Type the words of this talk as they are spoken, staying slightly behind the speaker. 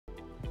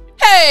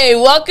Hey,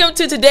 welcome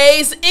to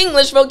today's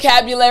English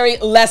vocabulary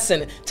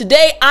lesson.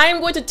 Today,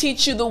 I'm going to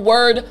teach you the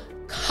word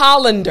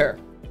colander.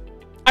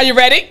 Are you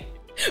ready?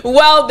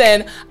 Well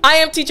then, I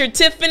am teacher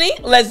Tiffany.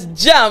 Let's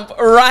jump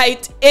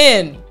right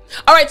in.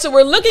 All right, so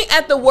we're looking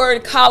at the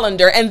word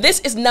colander, and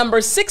this is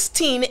number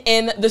 16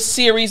 in the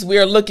series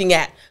we're looking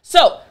at.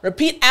 So,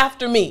 repeat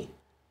after me.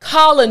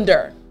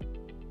 Colander.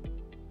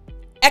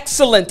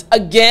 Excellent.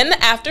 Again,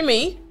 after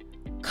me.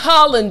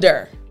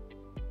 Colander.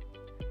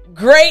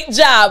 Great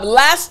job.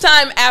 Last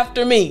time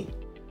after me.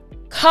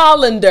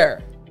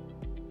 Colander.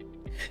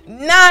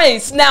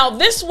 Nice. Now,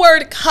 this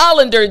word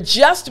colander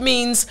just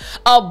means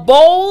a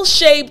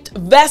bowl-shaped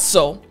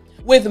vessel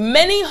with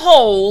many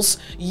holes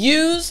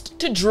used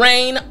to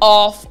drain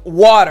off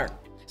water.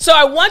 So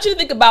I want you to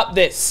think about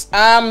this.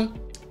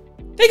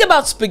 Think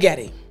about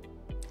spaghetti.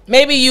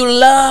 Maybe you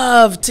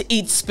love to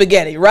eat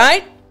spaghetti,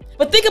 right?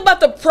 But think about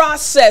the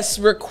process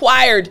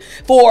required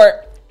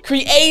for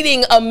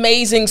creating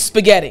amazing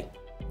spaghetti.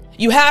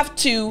 You have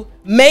to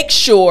make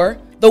sure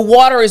the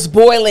water is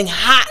boiling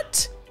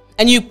hot,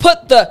 and you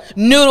put the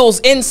noodles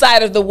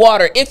inside of the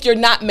water if you're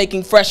not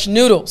making fresh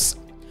noodles.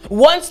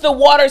 Once the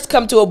waters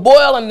come to a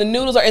boil and the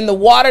noodles are in the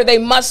water, they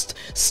must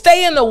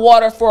stay in the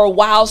water for a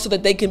while so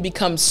that they can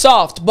become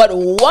soft. But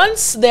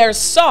once they're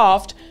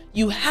soft,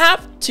 you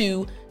have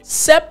to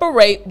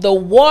separate the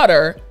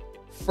water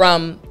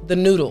from the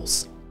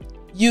noodles.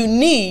 You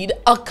need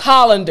a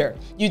colander.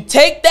 You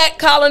take that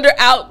colander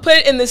out, put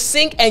it in the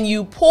sink, and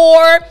you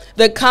pour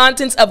the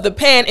contents of the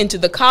pan into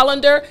the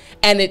colander,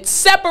 and it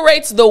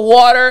separates the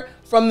water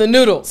from the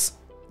noodles.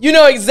 You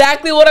know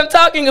exactly what I'm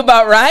talking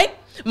about, right?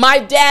 My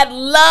dad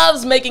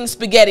loves making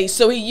spaghetti,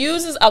 so he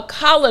uses a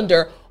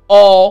colander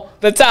all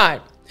the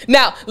time.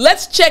 Now,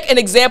 let's check an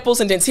example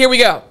sentence. Here we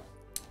go.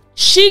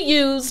 She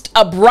used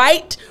a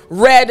bright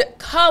red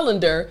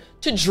colander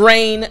to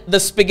drain the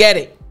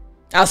spaghetti.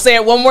 I'll say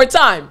it one more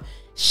time.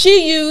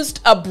 She used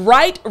a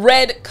bright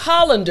red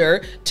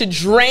colander to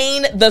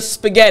drain the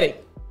spaghetti.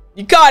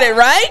 You caught it,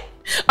 right?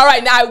 All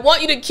right, now I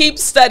want you to keep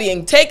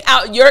studying. Take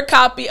out your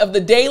copy of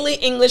the Daily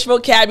English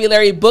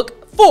Vocabulary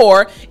Book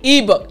 4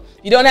 ebook.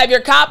 If you don't have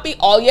your copy,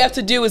 all you have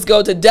to do is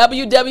go to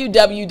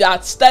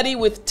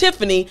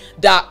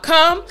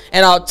www.studywithtiffany.com,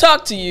 and I'll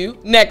talk to you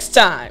next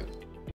time.